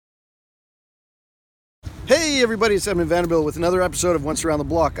Hey everybody, it's Edmund Vanderbilt with another episode of Once Around the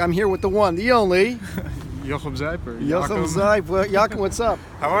Block. I'm here with the one, the only... Jochem Zijper. Jochem Zijper. Well, Jochem, what's up?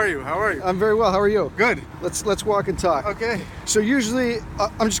 How are you? I'm very well, how are you? Good. Let's walk and talk. Okay. So usually,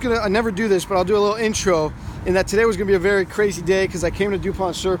 I never do this, but I'll do a little intro, in that today was going to be a very crazy day because I came to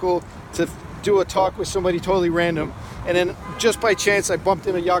DuPont Circle to do a talk with somebody totally random. And then just by chance, I bumped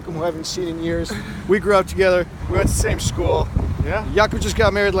into Jochem, who I haven't seen in years. We grew up together. We went to the same school. Yeah. Jochem just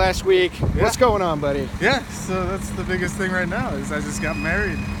got married last week. Yeah. What's going on, buddy? Yeah, so that's the biggest thing right now is I just got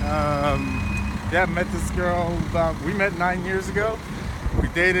married. Met this girl we met 9 years ago. We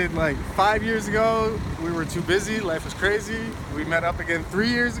dated like 5 years ago. We were too busy. Life was crazy. We met up again 3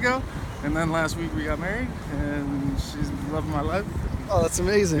 years ago. And then last week we got married and she's the love of my life. Oh, that's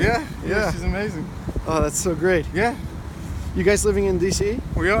amazing. Yeah, she's amazing. Oh, that's so great. Yeah. You guys living in DC?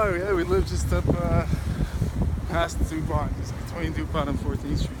 We are, yeah. We live just up past DuPont, just between DuPont and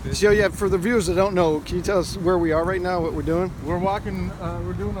 14th Street. So yeah, for the viewers that don't know, can you tell us where we are right now, what we're doing? We're walking,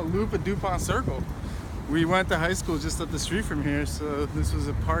 we're doing a loop at DuPont Circle. We went to high school just up the street from here, so this was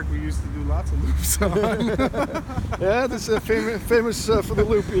a park we used to do lots of loops on. Yeah, this is famous for the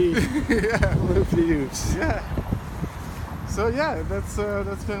loopy, loopy loops. Yeah. So yeah, that's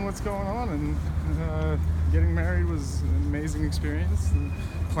been what's going on, and getting married was an amazing experience. And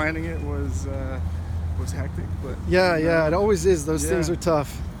planning it was hectic, but yeah, it always is. Those things are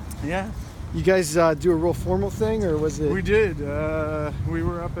tough. Yeah. You guys do a real formal thing, or was it? We did. We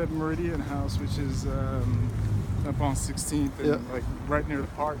were up at Meridian House, which is up on 16th, and like right near the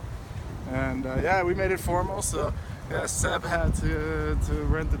park. And we made it formal. So Seb had to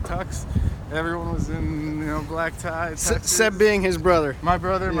rent the tux. Everyone was in black tie. Seb being his brother. My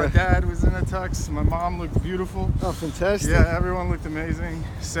brother, my dad was in a tux. My mom looked beautiful. Oh, fantastic! Yeah, everyone looked amazing.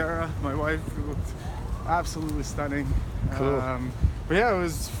 Sarah, my wife, looked absolutely stunning. Cool. But yeah, it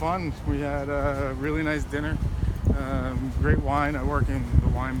was fun. We had a really nice dinner, great wine. I work in the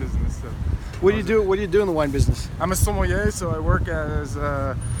wine business. So what do you do? What do you do in the wine business? I'm a sommelier, so I work as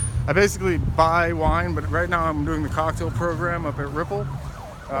I basically buy wine. But right now, I'm doing the cocktail program up at Ripple,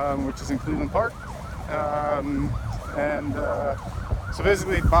 which is in Cleveland Park, so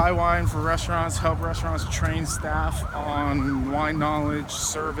basically buy wine for restaurants, help restaurants train staff on wine knowledge,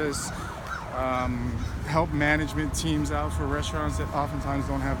 service. Help management teams out for restaurants that oftentimes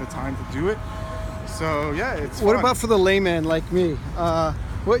don't have the time to do it. So yeah, it's fun. What about for the layman like me?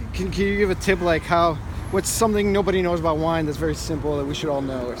 What can you give a tip, like what's something nobody knows about wine that's very simple that we should all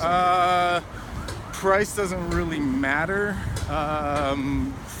know? Or price doesn't really matter.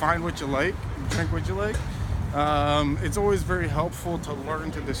 Find what you like, drink what you like. It's always very helpful to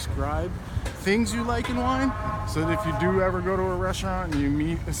learn to describe things you like in wine, so that if you do ever go to a restaurant and you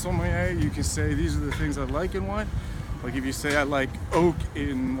meet a sommelier, you can say these are the things I like in wine. Like if you say I like oak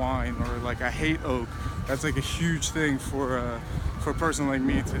in wine, or like I hate oak, that's like a huge thing for a person like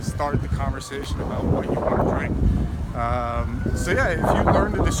me to start the conversation about what you want to drink. If you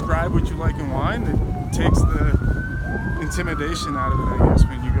learn to describe what you like in wine, it takes the intimidation out of it, I guess,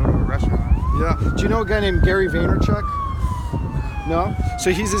 when you go to a restaurant. Yeah. Do you know a guy named Gary Vaynerchuk? No?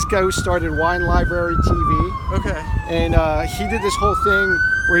 So he's this guy who started Wine Library TV. Okay. And he did this whole thing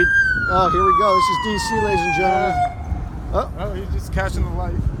where here we go. This is DC, ladies and gentlemen. Oh, he's just catching the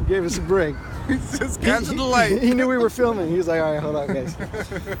light. He gave us a break. He's just catching the light. He knew we were filming. He was like, all right, hold on, guys.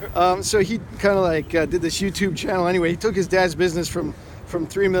 So he kind of did this YouTube channel anyway. He took his dad's business from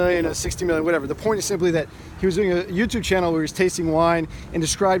 3 million to 60 million, whatever. The point is simply that he was doing a YouTube channel where he was tasting wine and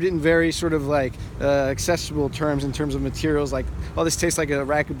described it in very sort of accessible terms, in terms of materials, like, oh, this tastes like a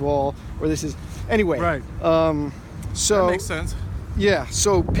racquetball, or this is, anyway. Right. So that makes sense. Yeah.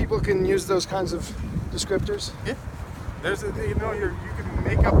 So people can use those kinds of descriptors. Yeah. There's you can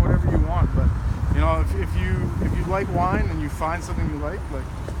make up whatever you want, but if you like wine and you find something you like.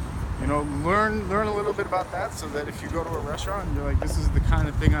 Learn a little bit about that, so that if you go to a restaurant and you're like, this is the kind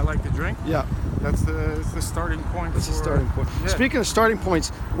of thing I like to drink. Yeah. It's the starting point. That's the starting point. Yeah. Speaking of starting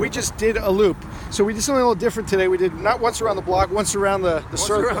points, we just did a loop. So we did something a little different today. We did not once around the block, once around the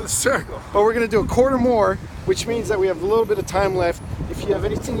circle. Around the circle. But we're going to do a quarter more, which means that we have a little bit of time left. If you have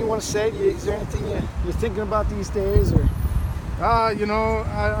anything you want to say, is there anything you're thinking about these days, or?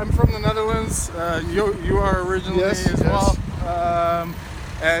 I'm from the Netherlands. You are originally as well.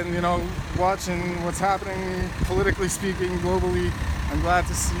 And watching what's happening politically speaking globally, I'm glad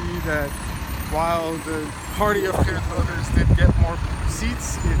to see that while the party of Geert Wilders did get more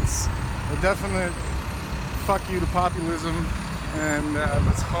seats, it's a definite fuck you to populism, and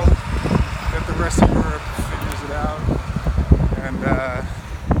let's hope that the rest of Europe figures it out, and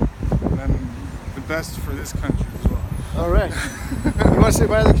then the best for this country as well. All right. You want to say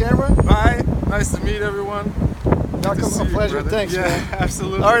bye to the camera? Bye. Nice to meet everyone. Good to Malcolm, see a you, pleasure. brother. Thanks, yeah, man.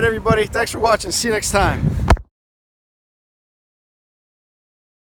 absolutely. All right, everybody. Thanks for watching. See you next time.